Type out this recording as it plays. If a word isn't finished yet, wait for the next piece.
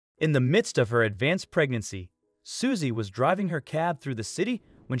In the midst of her advanced pregnancy, Susie was driving her cab through the city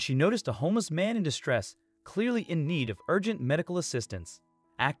when she noticed a homeless man in distress, clearly in need of urgent medical assistance.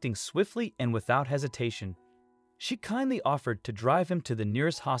 Acting swiftly and without hesitation, she kindly offered to drive him to the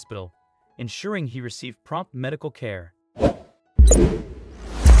nearest hospital, ensuring he received prompt medical care.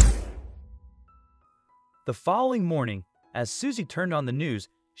 The following morning, as Susie turned on the news,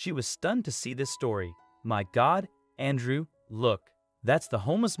 she was stunned to see this story. "My God, Andrew, look, that's the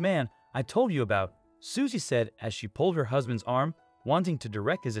homeless man I told you about," Susie said as she pulled her husband's arm, wanting to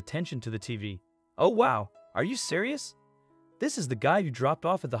direct his attention to the TV. "Oh wow, are you serious? This is the guy you dropped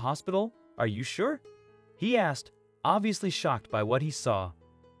off at the hospital? Are you sure?" he asked, obviously shocked by what he saw.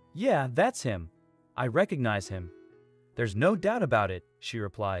 "Yeah, that's him. I recognize him. There's no doubt about it," she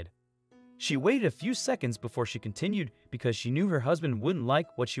replied. She waited a few seconds before she continued because she knew her husband wouldn't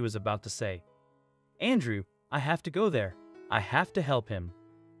like what she was about to say. "Andrew, I have to go there. I have to help him."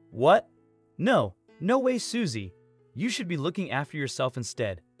 "What? No way, Susie. You should be looking after yourself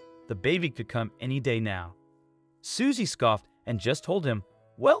instead. The baby could come any day now." Susie scoffed and just told him,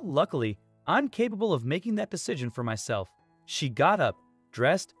 "Well, luckily, I'm capable of making that decision for myself." She got up,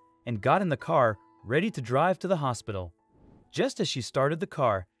 dressed, and got in the car, ready to drive to the hospital. Just as she started the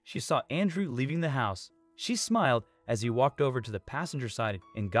car, she saw Andrew leaving the house. She smiled as he walked over to the passenger side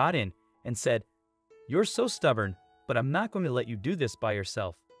and got in and said, "You're so stubborn, but I'm not going to let you do this by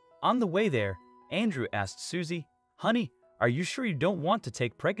yourself." On the way there, Andrew asked Susie, "Honey, are you sure you don't want to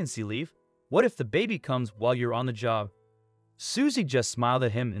take pregnancy leave? What if the baby comes while you're on the job?" Susie just smiled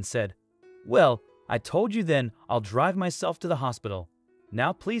at him and said, "Well, I told you then I'll drive myself to the hospital.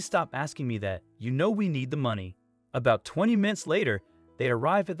 Now please stop asking me that. You know we need the money." About 20 minutes later, they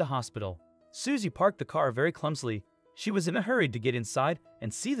arrived at the hospital. Susie parked the car very clumsily. She was in a hurry to get inside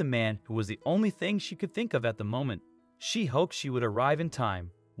and see the man who was the only thing she could think of at the moment. She hoped she would arrive in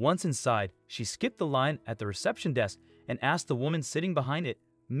time. Once inside, she skipped the line at the reception desk and asked the woman sitting behind it,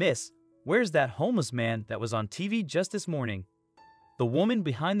 "Miss, where's that homeless man that was on TV just this morning?" The woman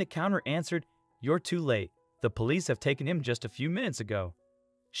behind the counter answered, "You're too late. The police have taken him just a few minutes ago."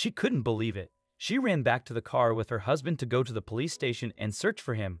 She couldn't believe it. She ran back to the car with her husband to go to the police station and search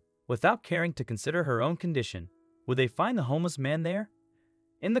for him, without caring to consider her own condition. Would they find the homeless man there?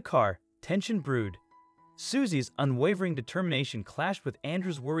 In the car, tension brewed. Susie's unwavering determination clashed with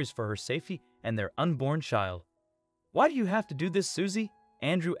Andrew's worries for her safety and their unborn child. "Why do you have to do this, Susie?"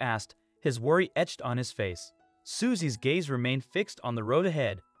 Andrew asked, his worry etched on his face. Susie's gaze remained fixed on the road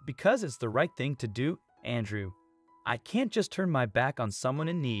ahead. "Because it's the right thing to do, Andrew. I can't just turn my back on someone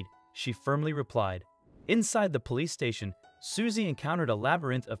in need," she firmly replied. Inside the police station, Susie encountered a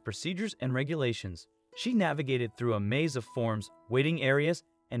labyrinth of procedures and regulations. She navigated through a maze of forms, waiting areas,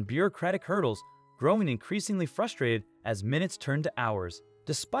 and bureaucratic hurdles, growing increasingly frustrated as minutes turned to hours.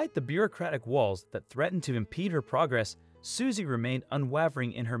 Despite the bureaucratic walls that threatened to impede her progress, Susie remained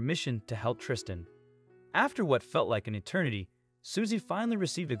unwavering in her mission to help Tristan. After what felt like an eternity, Susie finally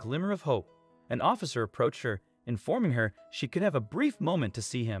received a glimmer of hope. An officer approached her, informing her she could have a brief moment to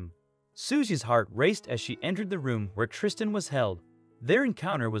see him. Susie's heart raced as she entered the room where Tristan was held. Their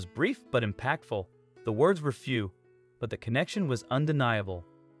encounter was brief but impactful. The words were few, but the connection was undeniable.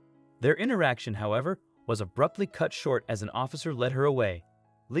 Their interaction, however, was abruptly cut short as an officer led her away,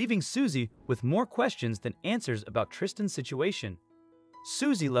 leaving Susie with more questions than answers about Tristan's situation.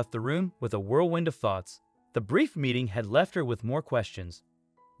 Susie left the room with a whirlwind of thoughts. The brief meeting had left her with more questions.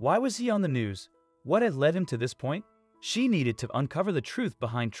 Why was he on the news? What had led him to this point? She needed to uncover the truth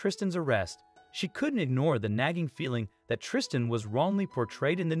behind Tristan's arrest. She couldn't ignore the nagging feeling that Tristan was wrongly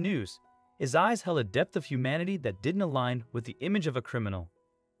portrayed in the news. His eyes held a depth of humanity that didn't align with the image of a criminal.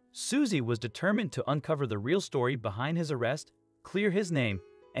 Susie was determined to uncover the real story behind his arrest, clear his name,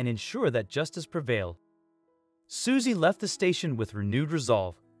 and ensure that justice prevailed. Susie left the station with renewed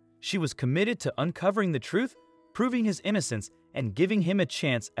resolve. She was committed to uncovering the truth, proving his innocence, and giving him a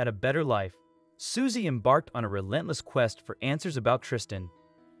chance at a better life. Susie embarked on a relentless quest for answers about Tristan.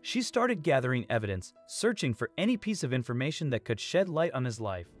 She started gathering evidence, searching for any piece of information that could shed light on his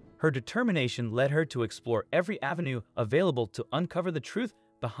life. Her determination led her to explore every avenue available to uncover the truth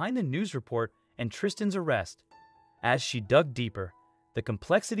behind the news report and Tristan's arrest. As she dug deeper, the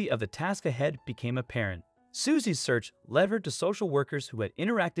complexity of the task ahead became apparent. Susie's search led her to social workers who had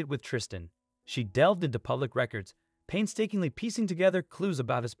interacted with Tristan. She delved into public records, painstakingly piecing together clues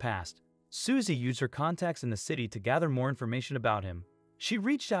about his past. Susie used her contacts in the city to gather more information about him. She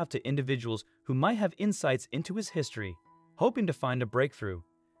reached out to individuals who might have insights into his history, hoping to find a breakthrough.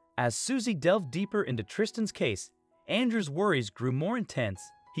 As Susie delved deeper into Tristan's case, Andrew's worries grew more intense.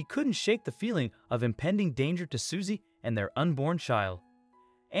 He couldn't shake the feeling of impending danger to Susie and their unborn child.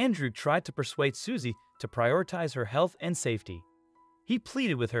 Andrew tried to persuade Susie to prioritize her health and safety. He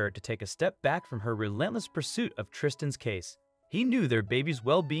pleaded with her to take a step back from her relentless pursuit of Tristan's case. He knew their baby's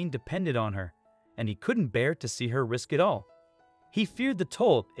well-being depended on her, and he couldn't bear to see her risk it all. He feared the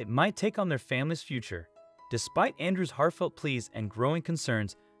toll it might take on their family's future. Despite Andrew's heartfelt pleas and growing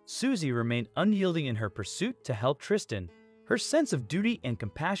concerns, Susie remained unyielding in her pursuit to help Tristan. Her sense of duty and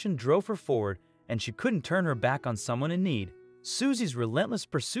compassion drove her forward, and she couldn't turn her back on someone in need. Susie's relentless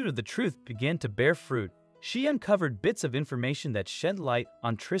pursuit of the truth began to bear fruit. She uncovered bits of information that shed light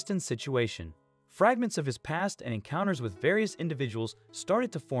on Tristan's situation. Fragments of his past and encounters with various individuals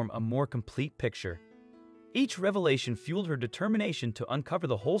started to form a more complete picture. Each revelation fueled her determination to uncover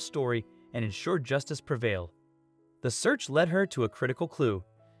the whole story and ensure justice prevailed. The search led her to a critical clue.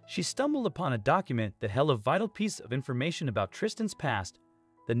 She stumbled upon a document that held a vital piece of information about Tristan's past.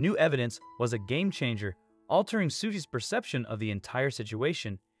 The new evidence was a game-changer, altering Susie's perception of the entire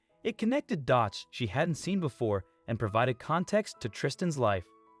situation. It connected dots she hadn't seen before and provided context to Tristan's life.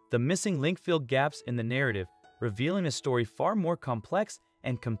 The missing link filled gaps in the narrative, revealing a story far more complex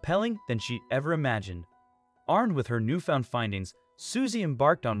and compelling than she ever imagined. Armed with her newfound findings, Susie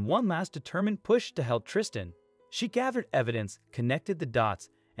embarked on one last determined push to help Tristan. She gathered evidence, connected the dots,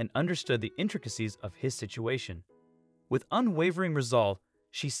 and understood the intricacies of his situation. With unwavering resolve,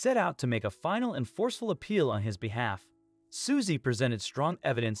 she set out to make a final and forceful appeal on his behalf. Susie presented strong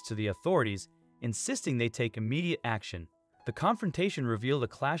evidence to the authorities, insisting they take immediate action. The confrontation revealed a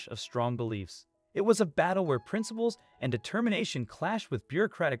clash of strong beliefs. It was a battle where principles and determination clashed with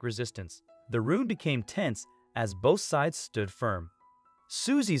bureaucratic resistance. The room became tense as both sides stood firm.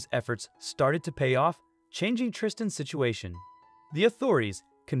 Susie's efforts started to pay off, changing Tristan's situation. The authorities,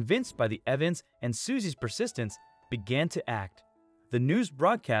 convinced by the evidence and Susie's persistence, began to act. The news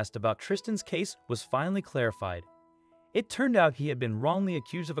broadcast about Tristan's case was finally clarified. It turned out he had been wrongly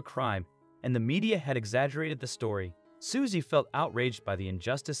accused of a crime, and the media had exaggerated the story. Susie felt outraged by the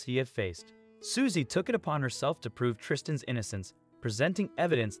injustice he had faced. Susie took it upon herself to prove Tristan's innocence, presenting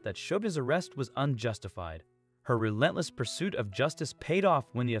evidence that showed his arrest was unjustified. Her relentless pursuit of justice paid off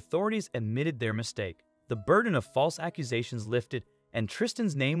when the authorities admitted their mistake. The burden of false accusations lifted, and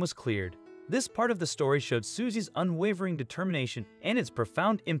Tristan's name was cleared. This part of the story showed Susie's unwavering determination and its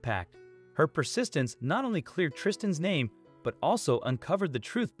profound impact. Her persistence not only cleared Tristan's name, but also uncovered the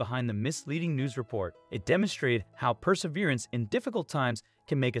truth behind the misleading news report. It demonstrated how perseverance in difficult times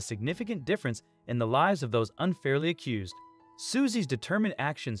can make a significant difference in the lives of those unfairly accused. Susie's determined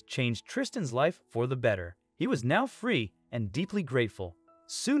actions changed Tristan's life for the better. He was now free and deeply grateful.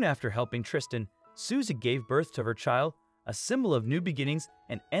 Soon after helping Tristan, Susie gave birth to her child, a symbol of new beginnings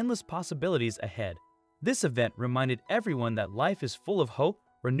and endless possibilities ahead. This event reminded everyone that life is full of hope,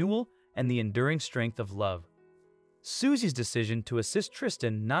 renewal, and the enduring strength of love. Susie's decision to assist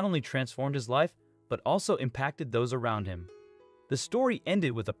Tristan not only transformed his life, but also impacted those around him. The story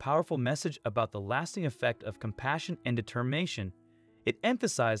ended with a powerful message about the lasting effect of compassion and determination. It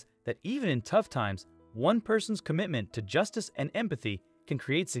emphasized that even in tough times, one person's commitment to justice and empathy can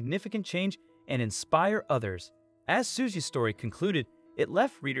create significant change and inspire others. As Susie's story concluded, it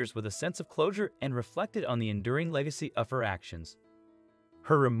left readers with a sense of closure and reflected on the enduring legacy of her actions.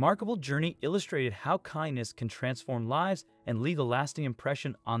 Her remarkable journey illustrated how kindness can transform lives and leave a lasting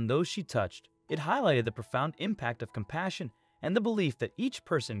impression on those she touched. It highlighted the profound impact of compassion and the belief that each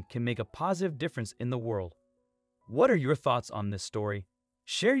person can make a positive difference in the world. What are your thoughts on this story?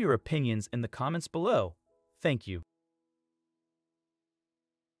 Share your opinions in the comments below. Thank you.